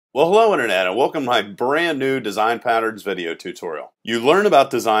Well, hello Internet, and welcome to my brand new design patterns video tutorial. You learn about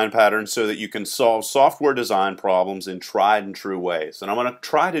design patterns so that you can solve software design problems in tried and true ways. And I'm going to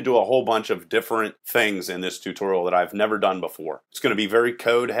try to do a whole bunch of different things in this tutorial that I've never done before. It's going to be very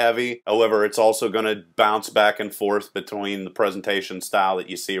code heavy. However, it's also going to bounce back and forth between the presentation style that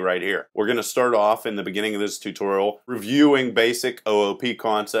you see right here. We're going to start off in the beginning of this tutorial reviewing basic OOP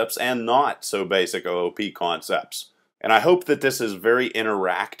concepts and not so basic OOP concepts. And I hope that this is very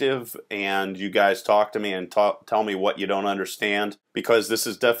interactive and you guys talk to me and tell me what you don't understand, because this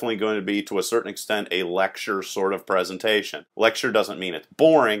is definitely going to be, to a certain extent, a lecture sort of presentation. Lecture doesn't mean it's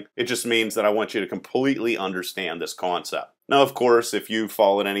boring, it just means that I want you to completely understand this concept. Now, of course, if you've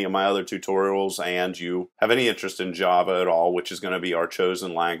followed any of my other tutorials and you have any interest in Java at all, which is going to be our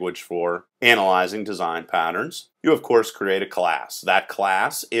chosen language for analyzing design patterns, you of course create a class. That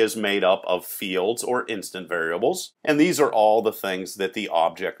class is made up of fields or instant variables, and these are all the things that the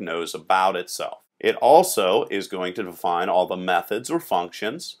object knows about itself. It also is going to define all the methods or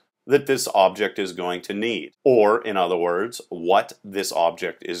functions that this object is going to need, or in other words, what this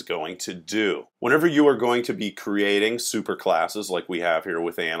object is going to do. Whenever you are going to be creating superclasses like we have here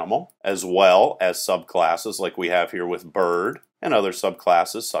with animal, as well as subclasses like we have here with bird, and other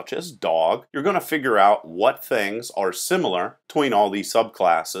subclasses such as dog, you're going to figure out what things are similar between all these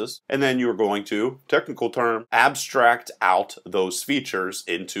subclasses, and then you're going to, technical term, abstract out those features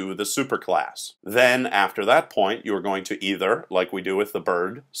into the superclass. Then after that point, you're going to either, like we do with the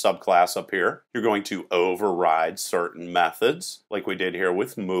bird subclass up here, you're going to override certain methods, like we did here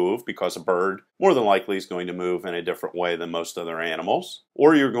with move, because a bird more than likely is going to move in a different way than most other animals.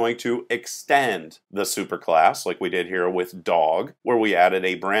 Or you're going to extend the superclass, like we did here with dog, where we added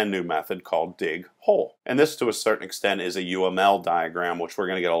a brand new method called dig hole. And this, to a certain extent, is a UML diagram, which we're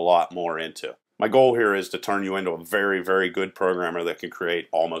going to get a lot more into. My goal here is to turn you into a very, very good programmer that can create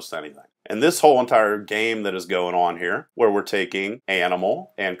almost anything. And this whole entire game that is going on here, where we're taking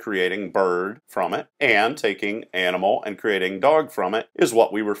animal and creating bird from it, and taking animal and creating dog from it, is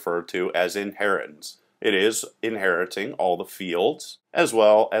what we refer to as inheritance. It is inheriting all the fields as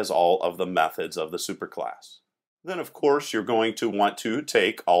well as all of the methods of the superclass. Then, of course, you're going to want to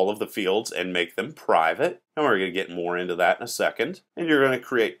take all of the fields and make them private, and we're going to get more into that in a second. And you're going to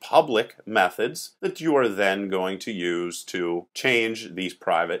create public methods that you are then going to use to change these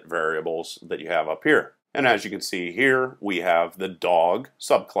private variables that you have up here. And as you can see here, we have the dog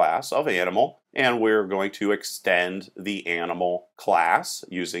subclass of animal, and we're going to extend the animal class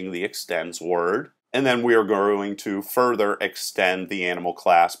using the extends word. And then we are going to further extend the animal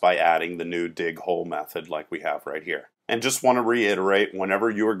class by adding the new dig hole method like we have right here. And just want to reiterate, whenever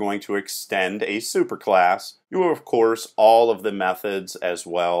you are going to extend a superclass, you of course, all of the methods as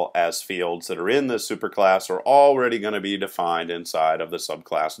well as fields that are in the superclass are already going to be defined inside of the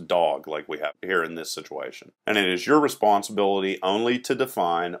subclass dog like we have here in this situation. And it is your responsibility only to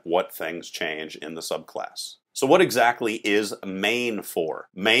define what things change in the subclass. So what exactly is main for?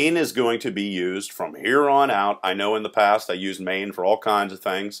 Main is going to be used from here on out. I know in the past I used main for all kinds of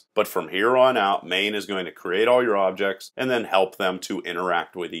things, but from here on out, main is going to create all your objects and then help them to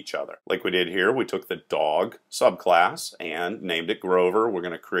interact with each other. Like we did here, we took the dog subclass and named it Grover. We're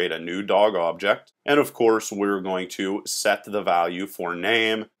going to create a new dog object. And of course, we're going to set the value for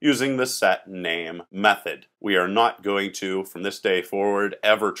name using the setName method. We are not going to, from this day forward,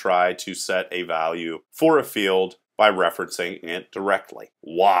 ever try to set a value for a field by referencing it directly.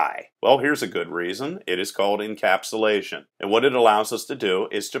 Why? Well, here's a good reason. It is called encapsulation. And what it allows us to do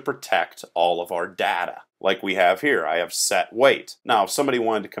is to protect all of our data. Like we have here, I have set weight. Now, if somebody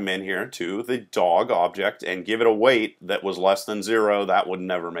wanted to come in here to the dog object and give it a weight that was less than 0, that would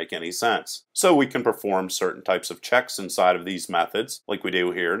never make any sense. So we can perform certain types of checks inside of these methods, like we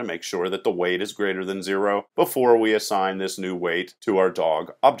do here, to make sure that the weight is greater than 0 before we assign this new weight to our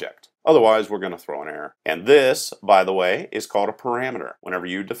dog object. Otherwise, we're going to throw an error. And this, by the way, is called a parameter. Whenever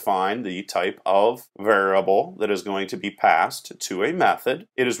you define the type of variable that is going to be passed to a method,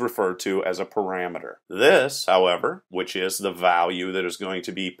 it is referred to as a parameter. This, however, which is the value that is going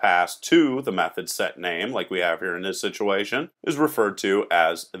to be passed to the method setName, like we have here in this situation, is referred to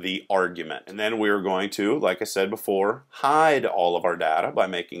as the argument. And then we are going to, like I said before, hide all of our data by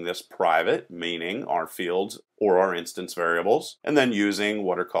making this private, meaning our fields or our instance variables, and then using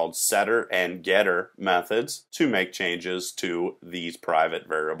what are called setter and getter methods to make changes to these private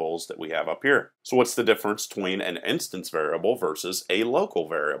variables that we have up here. So what's the difference between an instance variable versus a local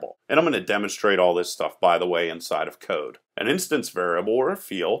variable? And I'm going to demonstrate all this stuff, by the way, inside of code. An instance variable or a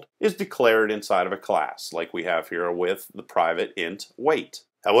field is declared inside of a class, like we have here with the private int weight.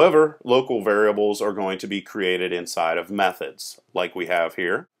 However, local variables are going to be created inside of methods, like we have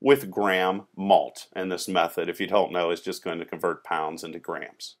here with gram malt. And this method, if you don't know, is just going to convert pounds into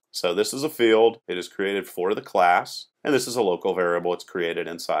grams. So this is a field. It is created for the class. And this is a local variable. It's created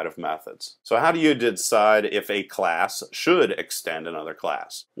inside of methods. So how do you decide if a class should extend another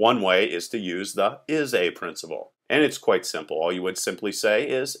class? One way is to use the is-a principle. And it's quite simple. All you would simply say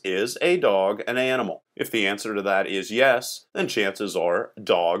is a dog an animal? If the answer to that is yes, then chances are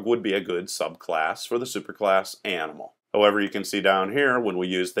dog would be a good subclass for the superclass animal. However, you can see down here when we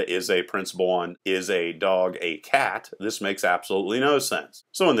use the is-a principle on is a dog a cat, this makes absolutely no sense.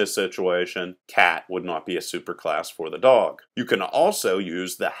 So in this situation, cat would not be a superclass for the dog. You can also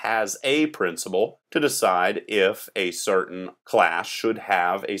use the has-a principle to decide if a certain class should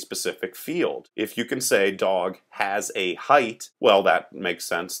have a specific field. If you can say dog has a height, well, that makes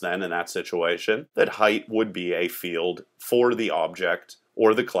sense then in that situation, that height would be a field for the object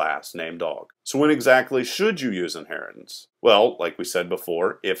or the class named dog. So when exactly should you use inheritance? Well, like we said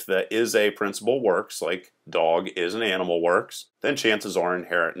before, if the is-a principle works, like dog is an animal works, then chances are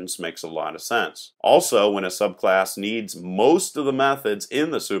inheritance makes a lot of sense. Also, when a subclass needs most of the methods in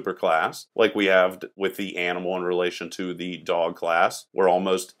the superclass, like we have with the animal in relation to the dog class, where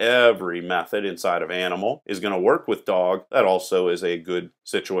almost every method inside of animal is going to work with dog, that also is a good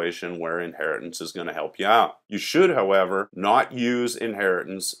situation where inheritance is going to help you out. You should, however, not use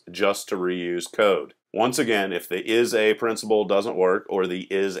inheritance just to reuse code. Once again, if the is-a principle doesn't work or the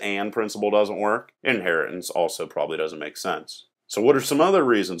is-and principle doesn't work, inheritance also probably doesn't make sense. So what are some other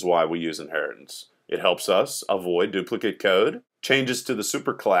reasons why we use inheritance? It helps us avoid duplicate code. Changes to the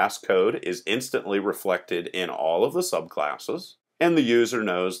superclass code is instantly reflected in all of the subclasses. And the user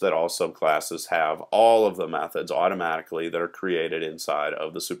knows that all subclasses have all of the methods automatically that are created inside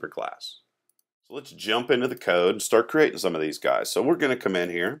of the superclass. Let's jump into the code and start creating some of these guys. So we're going to come in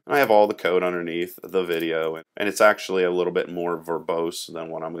here, and I have all the code underneath the video, and it's actually a little bit more verbose than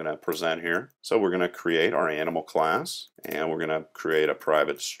what I'm going to present here. So we're going to create our animal class, and we're going to create a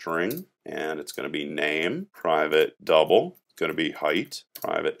private string, and it's going to be name, private double, it's going to be height,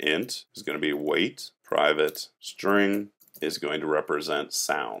 private int is going to be weight, private string is going to represent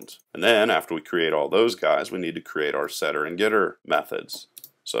sound. And then after we create all those guys, we need to create our setter and getter methods.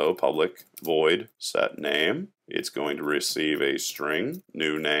 So public void set name, it's going to receive a string,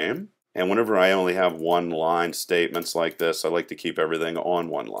 new name. And whenever I only have one line statements like this, I like to keep everything on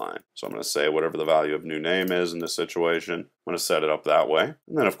one line. So I'm going to say whatever the value of new name is in this situation, I'm going to set it up that way.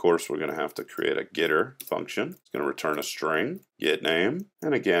 And then of course we're going to have to create a getter function. It's going to return a string, get name.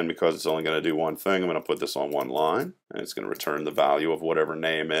 And again, because it's only going to do one thing, I'm going to put this on one line. And it's going to return the value of whatever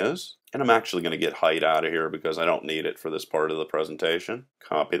name is. And I'm actually going to get height out of here because I don't need it for this part of the presentation.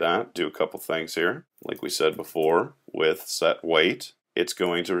 Copy that, do a couple things here. Like we said before, with set weight, it's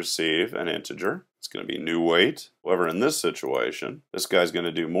going to receive an integer. It's going to be new weight. However, in this situation, this guy's going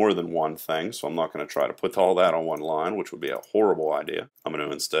to do more than one thing, so I'm not going to try to put all that on one line, which would be a horrible idea. I'm going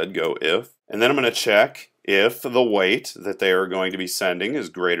to instead go if, and then I'm going to check if the weight that they are going to be sending is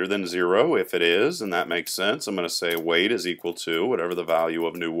greater than 0. If it is, and that makes sense, I'm going to say weight is equal to whatever the value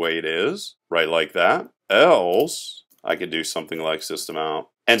of new weight is, right like that. Else, I could do something like system out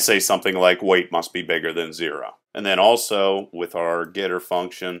and say something like weight must be bigger than 0. And then also with our getter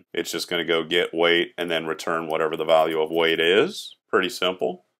function, it's just going to go get weight and then return whatever the value of weight is. Pretty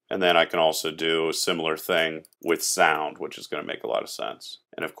simple. And then I can also do a similar thing with sound, which is going to make a lot of sense.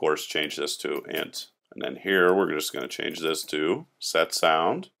 And of course, change this to int. And then here, we're just going to change this to set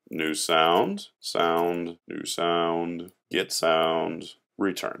sound, new sound, sound, new sound, get sound,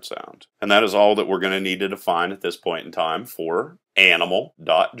 return sound. And that is all that we're going to need to define at this point in time for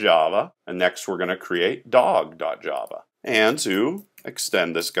animal.java. And next we're going to create dog.java. And to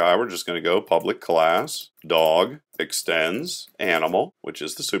extend this guy, we're just going to go public class dog extends animal, which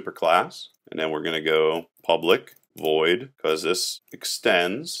is the superclass. And then we're going to go public void, because this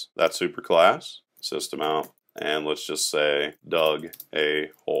extends that superclass, system out. And let's just say dug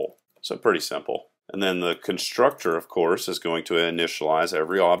a hole. So pretty simple. And then the constructor, of course, is going to initialize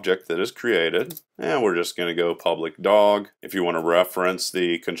every object that is created. And we're just going to go public dog. If you want to reference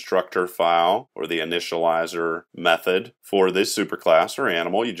the constructor file or the initializer method for this superclass or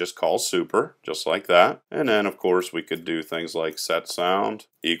animal, you just call super, just like that. And then, of course, we could do things like set sound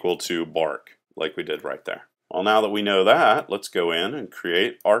equal to bark, like we did right there. Well, now that we know that, let's go in and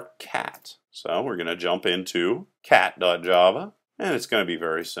create our cat. So we're going to jump into cat.java. And it's going to be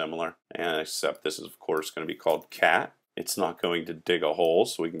very similar, and except this is of course going to be called cat. It's not going to dig a hole,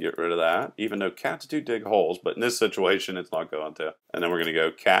 so we can get rid of that, even though cats do dig holes, but in this situation it's not going to. And then we're going to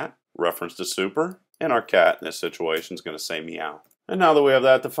go cat, reference to super, and our cat in this situation is going to say meow. And now that we have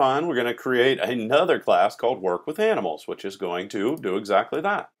that defined, we're going to create another class called Work with Animals, which is going to do exactly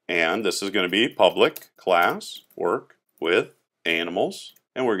that. And this is going to be public class Work with Animals.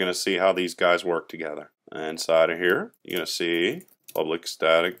 And we're going to see how these guys work together. Inside of here, you're going to see public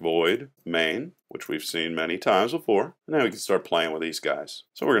static void main, which we've seen many times before. And now we can start playing with these guys.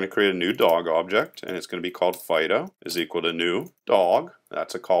 So we're going to create a new dog object, and it's going to be called Fido is equal to new dog.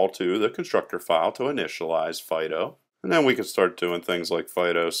 That's a call to the constructor file to initialize Fido. And then we can start doing things like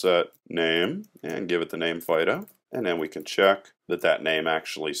Fido set name and give it the name Fido. And then we can check that that name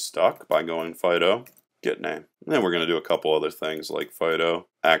actually stuck by going Fido get name. And then we're going to do a couple other things like Fido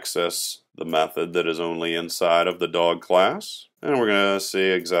access the method that is only inside of the dog class. And we're going to see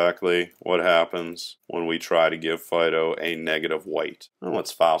exactly what happens when we try to give Fido a negative weight. And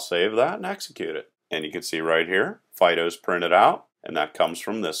let's file save that and execute it. And you can see right here, Fido's printed out. And that comes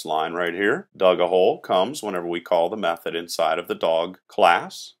from this line right here. Dug a hole comes whenever we call the method inside of the dog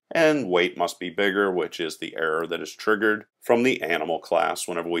class. And weight must be bigger, which is the error that is triggered from the animal class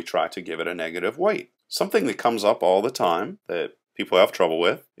whenever we try to give it a negative weight. Something that comes up all the time that people have trouble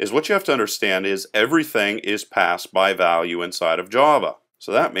with is what you have to understand is everything is passed by value inside of Java.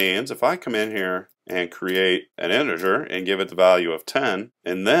 So that means if I come in here and create an integer and give it the value of 10,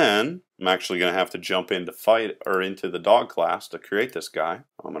 and then I'm actually going to have to jump into into the dog class to create this guy.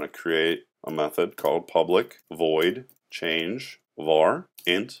 I'm going to create a method called public void change var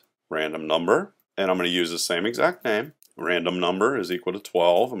int random number, and I'm going to use the same exact name. Random number is equal to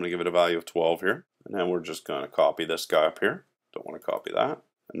 12. I'm going to give it a value of 12 here, and then we're just going to copy this guy up here. Don't want to copy that,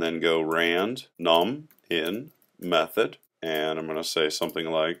 and then go rand num in method, and I'm going to say something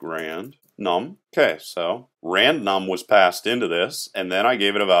like rand num. Okay, so rand num was passed into this, and then I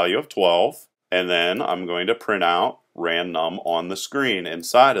gave it a value of 12, and then I'm going to print out rand num on the screen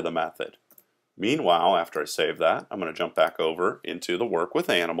inside of the method. Meanwhile, after I save that, I'm going to jump back over into the Work with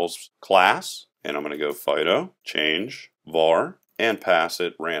Animals class, and I'm going to go Fido, change, var, and pass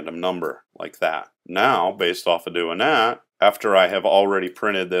it random number, like that. Now, based off of doing that, after I have already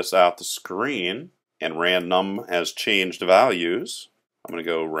printed this out the screen, and rand num has changed values, I'm going to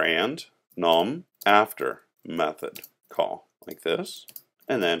go rand num after method call, like this,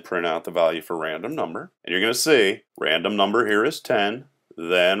 and then print out the value for random number. And you're going to see random number here is 10.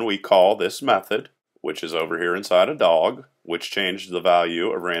 Then we call this method, which is over here inside a dog, which changed the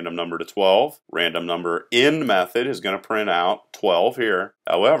value of random number to 12. Random number in method is going to print out 12 here.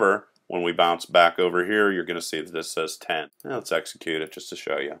 However, when we bounce back over here, you're going to see that this says 10. Now let's execute it just to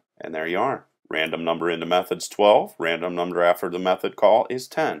show you. And there you are. Random number into method's 12. Random number after the method call is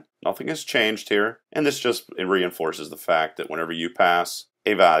 10. Nothing has changed here. And this just reinforces the fact that whenever you pass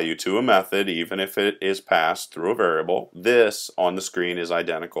a value to a method, even if it is passed through a variable, this on the screen is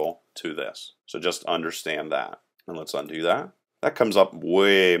identical to this. So just understand that. And let's undo that. That comes up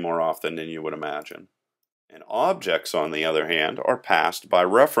way more often than you would imagine. And objects, on the other hand, are passed by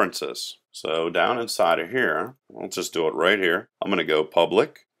references. So down inside of here, I'll just do it right here. I'm going to go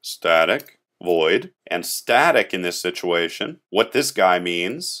public, static, void, and static in this situation, what this guy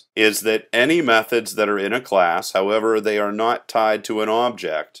means is that any methods that are in a class, however they are not tied to an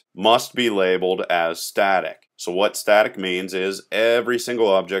object, must be labeled as static. So what static means is every single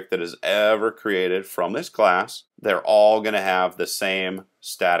object that is ever created from this class, they're all going to have the same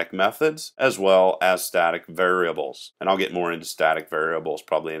static methods as well as static variables. And I'll get more into static variables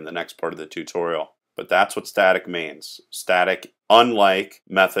probably in the next part of the tutorial. But that's what static means. Static, unlike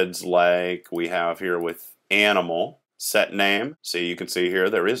methods like we have here with animal, set name. See, you can see here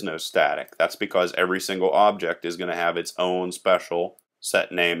there is no static. That's because every single object is going to have its own special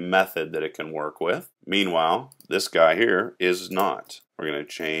set name method that it can work with. Meanwhile, this guy here is not. We're going to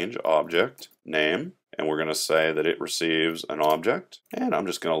change object name, and we're going to say that it receives an object, and I'm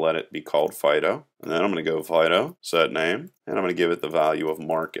just going to let it be called Fido. And then I'm going to go Fido, set name, and I'm going to give it the value of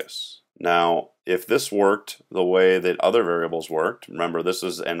Marcus. Now, if this worked the way that other variables worked, remember this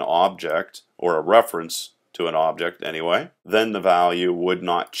is an object, or a reference to an object anyway, then the value would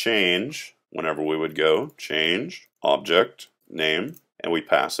not change whenever we would go change object name, and we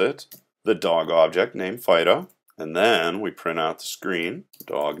pass it the dog object named Fido, and then we print out the screen,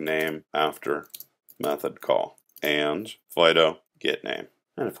 dog name after method call, and Fido get name.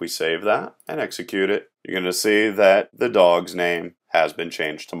 And if we save that and execute it, you're going to see that the dog's name has been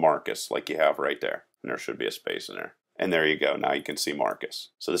changed to Marcus, like you have right there. And there should be a space in there. And there you go. Now you can see Marcus.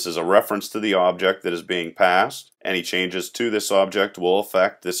 So this is a reference to the object that is being passed. Any changes to this object will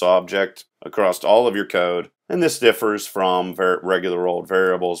affect this object across all of your code. And this differs from regular old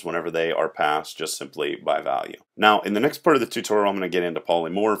variables whenever they are passed just simply by value. Now, in the next part of the tutorial, I'm going to get into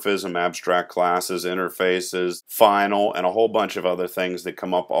polymorphism, abstract classes, interfaces, final, and a whole bunch of other things that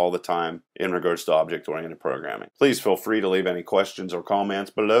come up all the time in regards to object-oriented programming. Please feel free to leave any questions or comments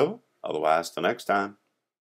below. Otherwise, till next time.